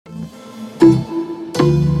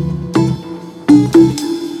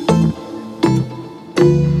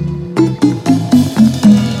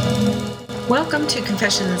Welcome to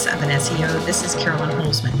Confessions of an SEO. This is Carolyn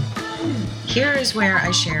Holzman. Here is where I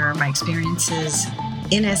share my experiences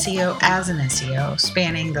in SEO as an SEO,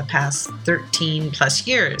 spanning the past 13 plus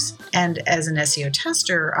years. And as an SEO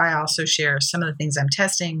tester, I also share some of the things I'm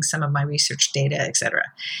testing, some of my research data, etc.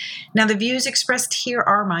 Now, the views expressed here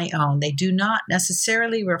are my own. They do not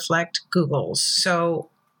necessarily reflect Google's. So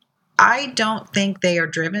I don't think they are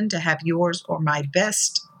driven to have yours or my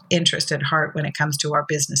best interest at heart when it comes to our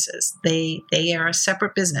businesses. They are a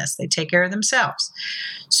separate business. They take care of themselves.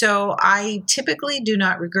 So I typically do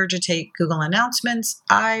not regurgitate Google announcements.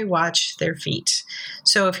 I watch their feet.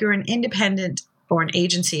 So if you're an independent or an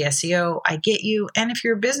agency SEO, I get you. And if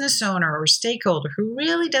you're a business owner or a stakeholder who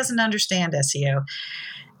really doesn't understand SEO,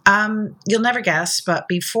 you'll never guess, but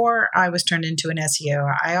before I was turned into an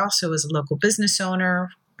SEO, I also was a local business owner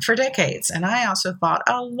for decades. And I also thought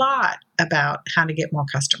a lot about how to get more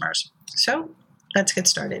customers. So let's get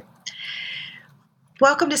started.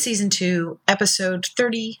 Welcome to Season 2, Episode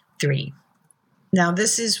 33. Now,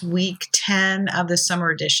 this is week 10 of the summer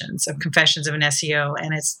editions of Confessions of an SEO,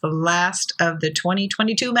 and it's the last of the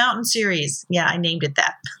 2022 Mountain Series. Yeah, I named it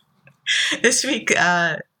that. This week,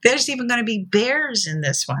 there's even going to be bears in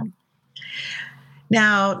this one.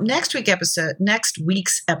 Now, next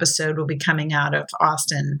week's episode will be coming out of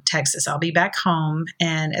Austin, Texas. I'll be back home,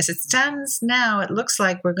 and as it stands now, it looks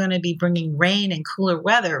like we're going to be bringing rain and cooler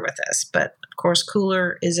weather with us. But of course,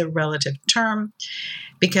 cooler is a relative term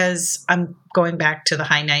because I'm going back to the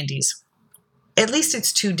high 90s. At least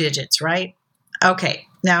it's 2 digits, right? Okay.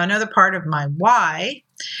 Now, another part of my why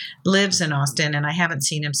lives in Austin, and I haven't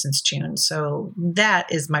seen him since June, so that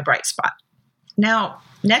is my bright spot. Now,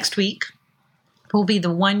 next week will be the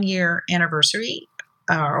 1-year anniversary,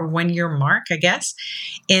 or 1-year mark, I guess,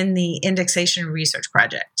 in the indexation research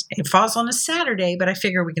project. It falls on a Saturday, but I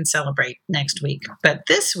figure we can celebrate next week. But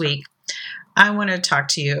this week, I want to talk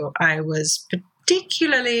to you. I was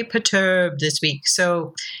particularly perturbed this week,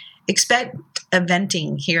 so expect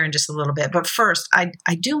venting here in just a little bit. But first, I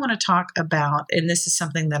do want to talk about, and this is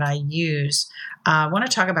something that I use, I want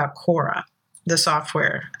to talk about Quora, the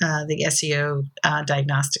software, the SEO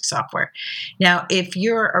diagnostic software. Now, if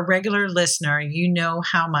you're a regular listener, you know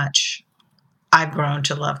how much I've grown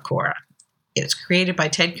to love Quora. It's created by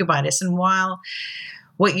Ted Kubitis, and while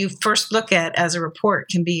what you first look at as a report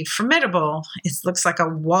can be formidable, it looks like a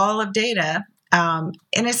wall of data, and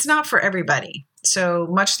it's not for everybody. So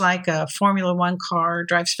much like a Formula One car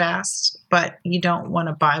drives fast, but you don't want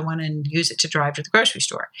to buy one and use it to drive to the grocery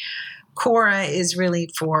store. Quora is really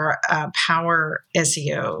for power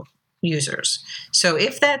SEO users. So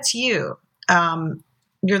if that's you,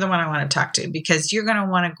 you're the one I want to talk to because you're going to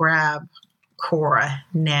want to grab Quora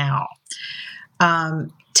now.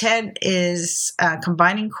 Ted is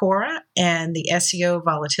combining Quora and the SEO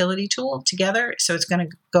volatility tool together. So it's going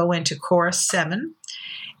to go into Quora 7.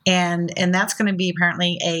 And that's going to be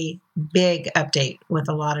apparently a big update with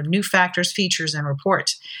a lot of new factors, features, and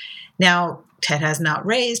reports. Now, Ted has not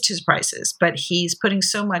raised his prices, but he's putting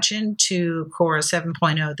so much into Quora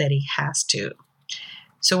 7.0 that he has to.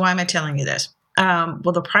 So why am I telling you this?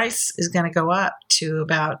 Well, the price is going to go up to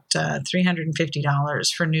about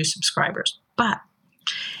 $350 for new subscribers. But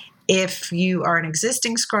if you are an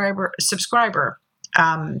existing subscriber,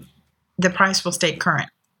 the price will stay current.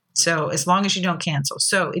 So as long as you don't cancel.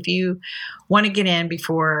 So if you want to get in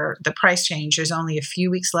before the price change, there's only a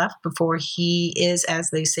few weeks left before he is, as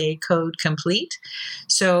they say, code complete.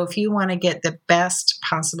 So if you want to get the best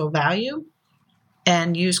possible value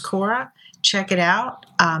and use Quora, check it out.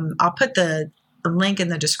 I'll put the link in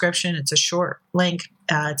the description. It's a short link.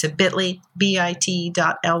 It's a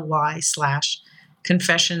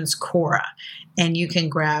bit.ly/Confessions Quora. And you can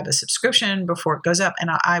grab a subscription before it goes up.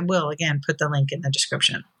 And I will, again, put the link in the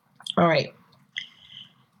description. All right.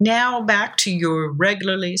 Now back to your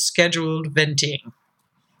regularly scheduled venting.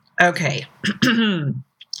 Okay.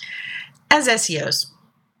 As SEOs,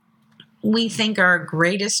 we think our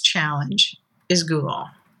greatest challenge is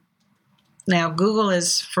Google. Now, Google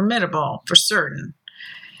is formidable for certain.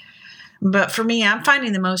 But for me, I'm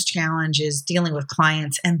finding the most challenge is dealing with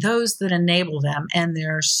clients and those that enable them and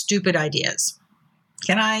their stupid ideas.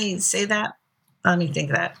 Can I say that? Let me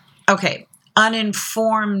think of that. Okay.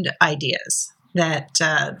 Uninformed ideas that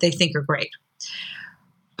they think are great.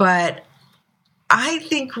 But I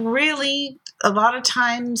think really a lot of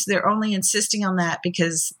times they're only insisting on that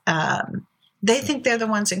because they think they're the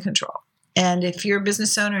ones in control. And if you're a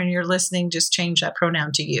business owner and you're listening, just change that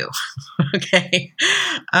pronoun to you. Okay.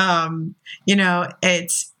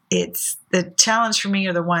 It's the challenge for me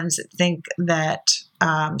are the ones that think that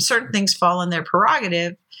certain things fall in their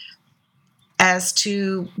prerogative as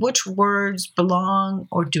to which words belong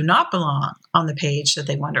or do not belong on the page that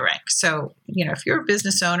they want to rank. So, if you're a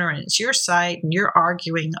business owner and it's your site and you're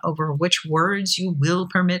arguing over which words you will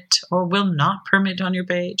permit or will not permit on your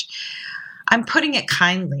page, I'm putting it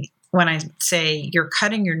kindly when I say you're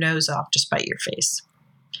cutting your nose off to spite your face.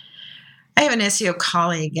 I have an SEO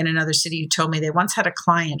colleague in another city who told me they once had a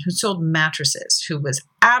client who sold mattresses who was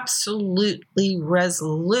absolutely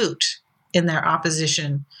resolute in their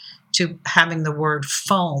opposition to having the word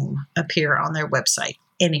foam appear on their website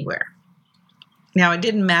anywhere. Now, it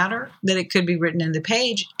didn't matter that it could be written in the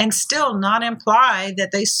page and still not imply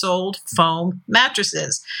that they sold foam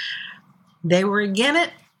mattresses. They were against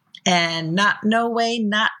it, and no way,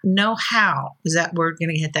 no how is that word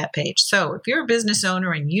going to hit that page. So if you're a business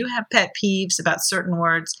owner and you have pet peeves about certain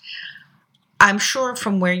words, I'm sure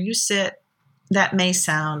from where you sit, that may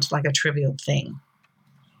sound like a trivial thing,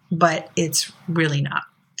 but it's really not.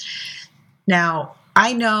 Now,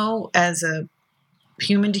 I know as a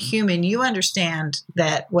human to human, you understand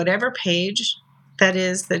that whatever page that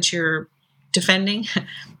is that you're defending,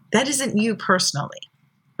 that isn't you personally,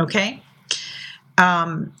 okay?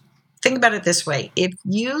 Think about it this way. If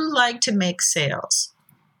you like to make sales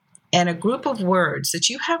and a group of words that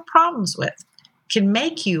you have problems with can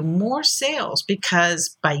make you more sales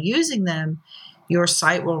because by using them, your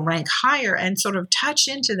site will rank higher and sort of touch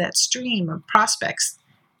into that stream of prospects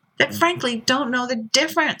that frankly don't know the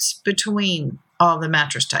difference between all the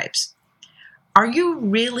mattress types. Are you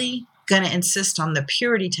really going to insist on the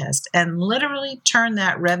purity test and literally turn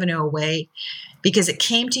that revenue away because it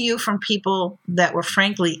came to you from people that were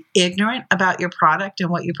frankly ignorant about your product and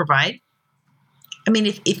what you provide? I mean,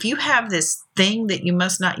 if you have this thing that you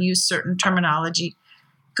must not use certain terminology,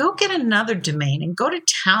 go get another domain and go to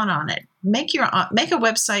town on it. Make a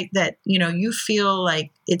website that, you feel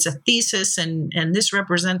like it's a thesis and this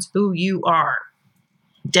represents who you are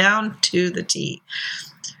down to the T.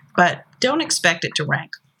 But don't expect it to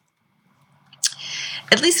rank.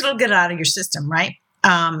 At least it'll get out of your system, right?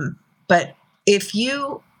 But if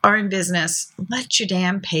you are in business, let your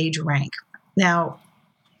damn page rank. Now,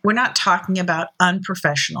 we're not talking about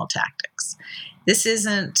unprofessional tactics. This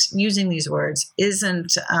isn't, using these words,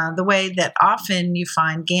 isn't the way that often you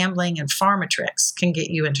find gambling and pharma tricks can get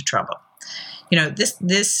you into trouble.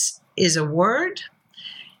 This is a word.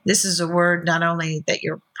 This is a word not only that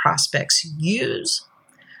your prospects use,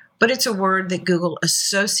 but it's a word that Google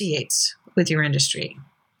associates with your industry.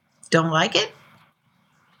 Don't like it?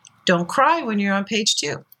 Don't cry when you're on page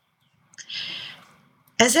 2.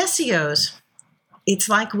 As SEOs, it's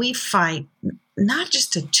like we fight not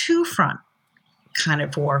just a 2-front kind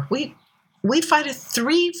of war. We fight a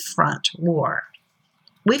 3-front war.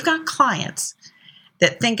 We've got clients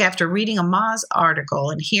that think after reading a Moz article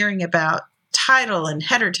and hearing about title and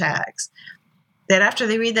header tags, that after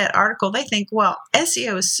they read that article, they think, well,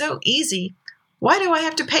 SEO is so easy. Why do I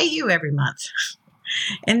have to pay you every month?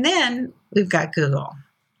 And then we've got Google.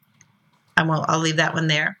 I'll leave that one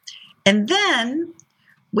there. And then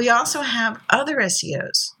we also have other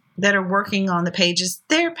SEOs that are working on the pages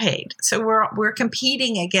they're paid. So we're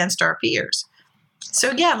competing against our peers.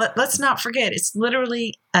 So yeah, let's not forget, it's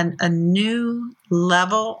literally a new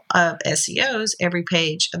level of SEOs every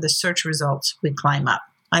page of the search results we climb up.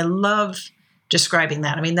 I love describing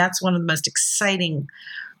that. I mean, that's one of the most exciting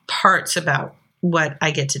parts about what I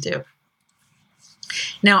get to do.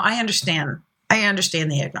 Now, I understand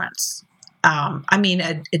the ignorance.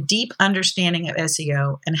 A deep understanding of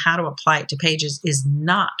SEO and how to apply it to pages is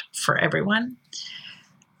not for everyone.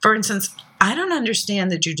 For instance, I don't understand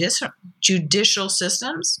the judicial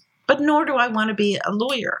systems, but nor do I want to be a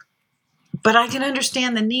lawyer. But I can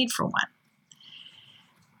understand the need for one.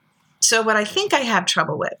 So what I think I have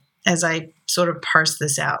trouble with, as I sort of parse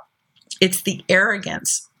this out, it's the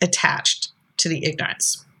arrogance attached to the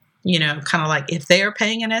ignorance. Kind of like if they are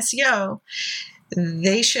paying an SEO,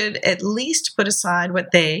 they should at least put aside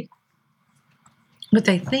what they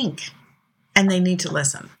think, and they need to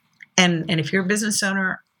listen. And if you're a business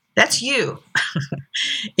owner, that's you.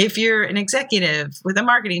 If you're an executive with a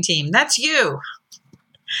marketing team, that's you.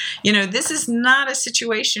 This is not a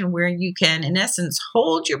situation where you can, in essence,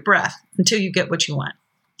 hold your breath until you get what you want.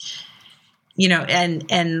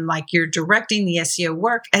 And like you're directing the SEO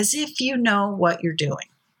work as if you know what you're doing.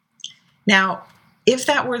 Now, if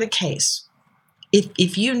that were the case,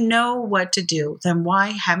 if you know what to do, then why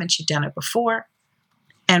haven't you done it before?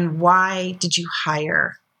 And why did you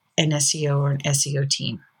hire an SEO or an SEO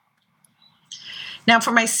team? Now,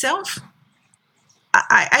 for myself,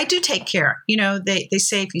 I do take care. They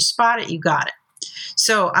say if you spot it, you got it.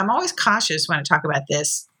 So I'm always cautious when I talk about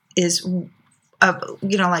this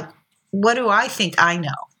like what do I think I know,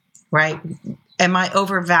 right? Am I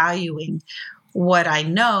overvaluing what I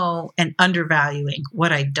know and undervaluing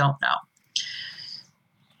what I don't know?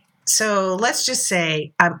 So let's just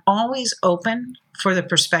say I'm always open for the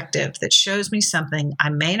perspective that shows me something I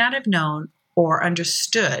may not have known or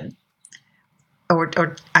understood,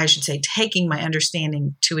 or I should say, taking my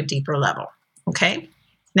understanding to a deeper level. Okay?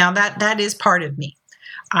 Now that is part of me.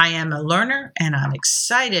 I am a learner, and I'm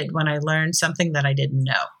excited when I learn something that I didn't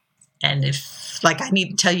know. And I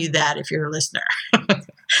need to tell you that if you're a listener.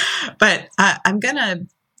 But I'm gonna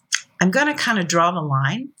kind of draw the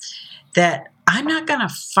line that I'm not gonna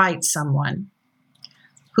fight someone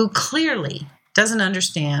who clearly doesn't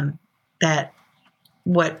understand that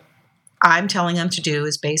what I'm telling them to do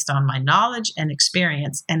is based on my knowledge and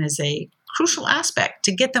experience and is a crucial aspect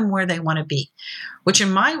to get them where they want to be, which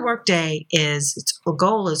in my workday its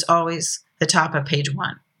goal is always the top of page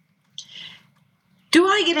 1. Do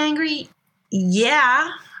I get angry?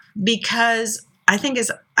 Yeah, because I think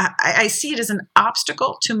I see it as an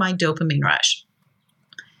obstacle to my dopamine rush.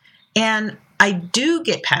 And I do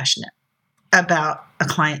get passionate about a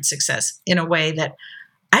client's success in a way that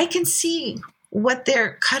I can see what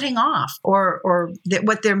they're cutting off or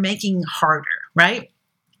what they're making harder, right?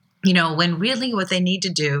 When really what they need to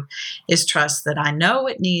do is trust that I know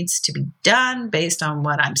it needs to be done based on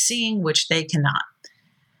what I'm seeing, which they cannot.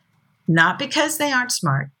 Not because they aren't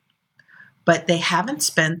smart, but they haven't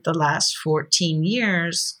spent the last 14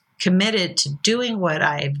 years committed to doing what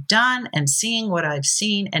I've done and seeing what I've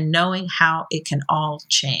seen and knowing how it can all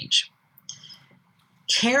change.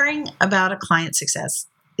 Caring about a client's success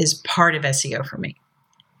is part of SEO for me.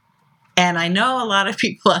 And I know a lot of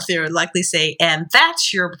people out there would likely say, and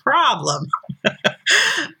that's your problem.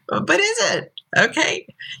 But is it? Okay.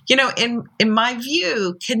 In my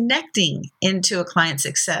view, connecting into a client's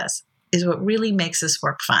success is what really makes this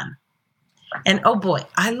work fun. And oh boy,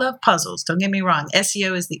 I love puzzles. Don't get me wrong.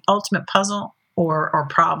 SEO is the ultimate puzzle or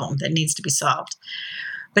problem that needs to be solved.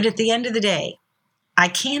 But at the end of the day, I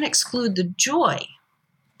can't exclude the joy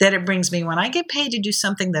that it brings me when I get paid to do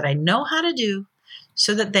something that I know how to do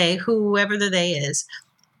so that they, whoever the they is,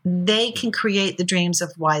 they can create the dreams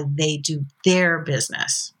of why they do their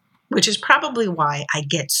business, which is probably why I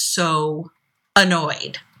get so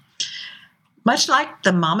annoyed. Much like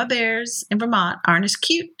the mama bears in Vermont aren't as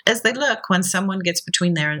cute as they look when someone gets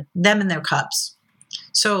between them and their cubs.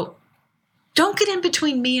 So don't get in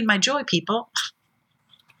between me and my joy, people.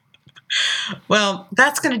 Well,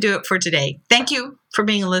 that's going to do it for today. Thank you for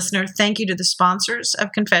being a listener. Thank you to the sponsors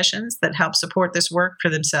of Confessions that help support this work for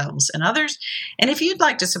themselves and others. And if you'd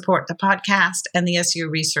like to support the podcast and the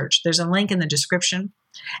SEO research, there's a link in the description.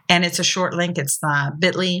 And it's a short link. It's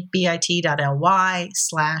bit.ly,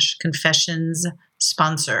 bit.ly/confessions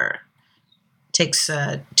sponsor. Takes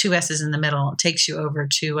 2 S's in the middle. It takes you over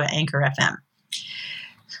to Anchor FM.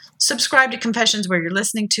 Subscribe to Confessions where you're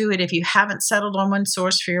listening to it. If you haven't settled on one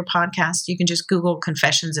source for your podcast, you can just Google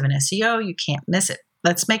Confessions of an SEO. You can't miss it.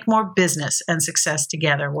 Let's make more business and success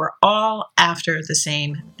together. We're all after the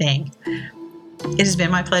same thing. It has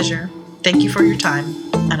been my pleasure. Thank you for your time,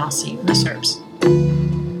 and I'll see you in the SERPs.